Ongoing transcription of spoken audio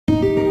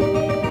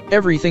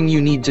Everything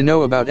you need to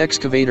know about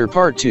excavator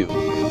part 2.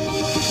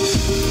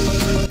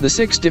 The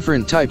 6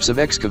 different types of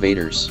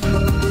excavators.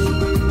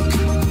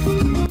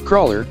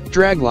 Crawler,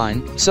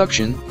 dragline,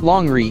 suction,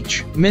 long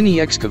reach,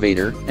 mini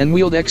excavator, and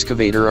wheeled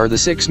excavator are the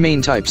 6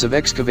 main types of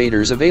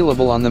excavators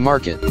available on the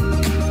market.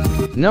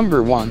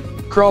 Number 1.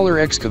 Crawler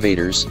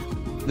excavators.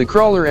 The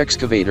crawler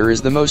excavator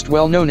is the most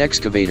well-known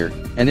excavator,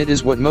 and it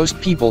is what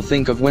most people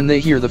think of when they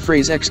hear the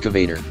phrase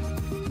excavator.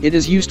 It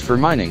is used for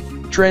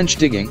mining, trench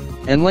digging,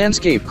 and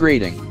landscape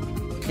grading.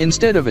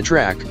 Instead of a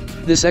track,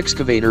 this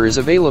excavator is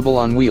available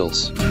on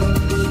wheels.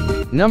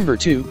 Number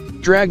 2.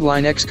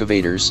 Dragline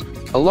excavators.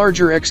 A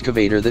larger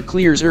excavator that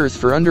clears earth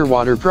for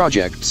underwater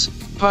projects,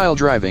 pile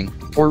driving,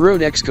 or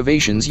road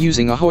excavations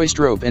using a hoist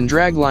rope and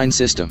dragline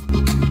system.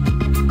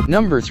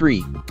 Number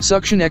 3.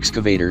 Suction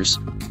excavators.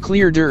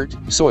 Clear dirt,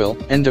 soil,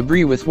 and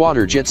debris with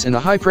water jets and a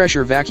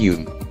high-pressure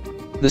vacuum.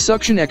 The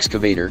suction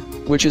excavator,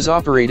 which is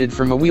operated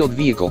from a wheeled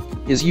vehicle,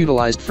 is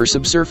utilized for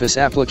subsurface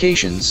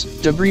applications,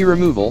 debris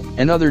removal,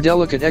 and other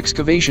delicate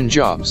excavation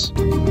jobs.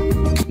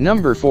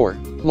 Number 4.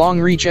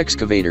 Long-reach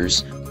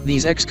excavators.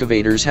 These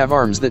excavators have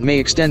arms that may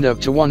extend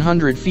up to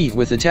 100 feet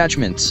with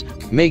attachments,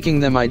 making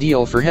them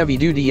ideal for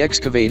heavy-duty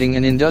excavating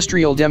and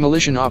industrial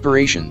demolition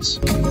operations.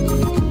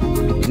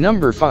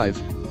 Number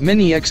 5.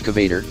 Mini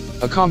excavator.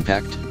 A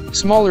compact,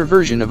 smaller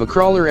version of a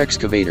crawler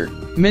excavator.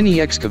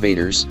 Mini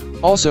excavators,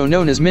 also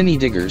known as mini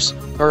diggers,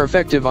 are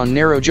effective on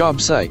narrow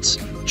job sites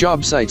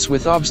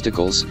with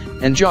obstacles,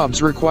 and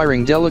jobs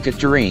requiring delicate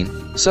terrain,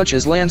 such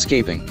as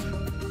landscaping.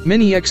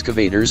 Mini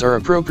excavators are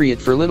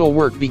appropriate for little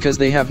work because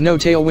they have no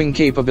tailwing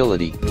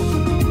capability.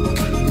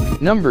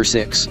 Number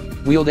 6.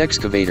 Wheeled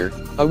excavator.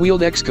 A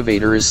wheeled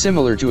excavator is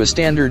similar to a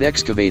standard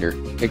excavator,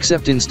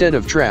 except instead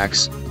of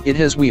tracks, it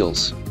has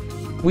wheels.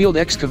 Wheeled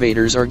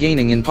excavators are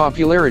gaining in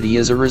popularity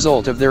as a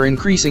result of their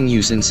increasing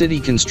use in city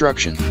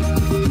construction.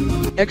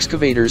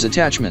 Excavators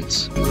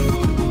attachments.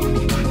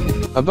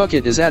 A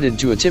bucket is added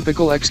to a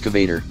typical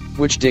excavator,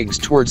 which digs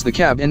towards the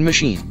cab and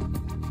machine.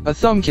 A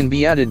thumb can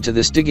be added to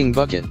this digging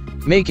bucket,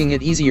 making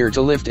it easier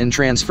to lift and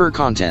transfer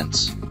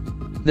contents.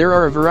 There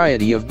are a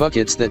variety of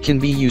buckets that can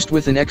be used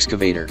with an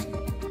excavator.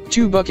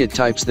 2 bucket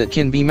types that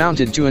can be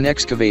mounted to an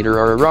excavator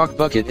are a rock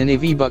bucket and a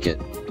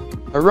V-bucket.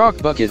 A rock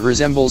bucket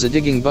resembles a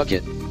digging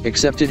bucket,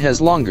 except it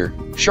has longer,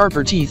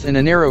 sharper teeth and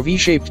a narrow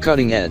V-shaped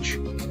cutting edge.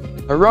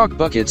 A rock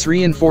bucket's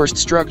reinforced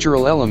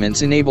structural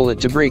elements enable it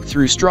to break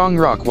through strong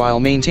rock while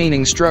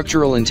maintaining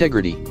structural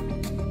integrity.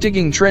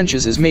 Digging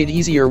trenches is made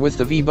easier with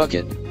the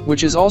V-bucket,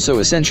 which is also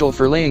essential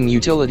for laying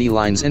utility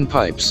lines and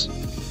pipes.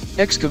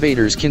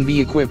 Excavators can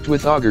be equipped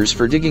with augers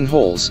for digging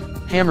holes,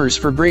 hammers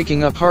for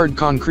breaking up hard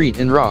concrete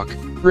and rock,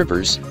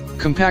 rippers,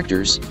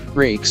 compactors,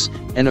 rakes,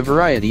 and a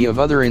variety of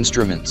other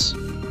instruments.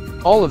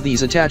 All of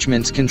these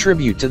attachments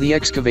contribute to the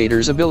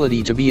excavator's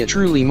ability to be a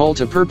truly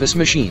multi-purpose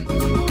machine.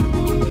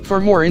 For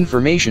more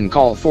information,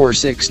 call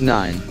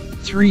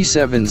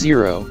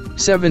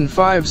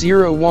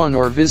 469-370-7501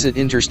 or visit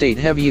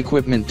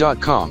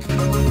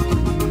interstateheavyequipment.com.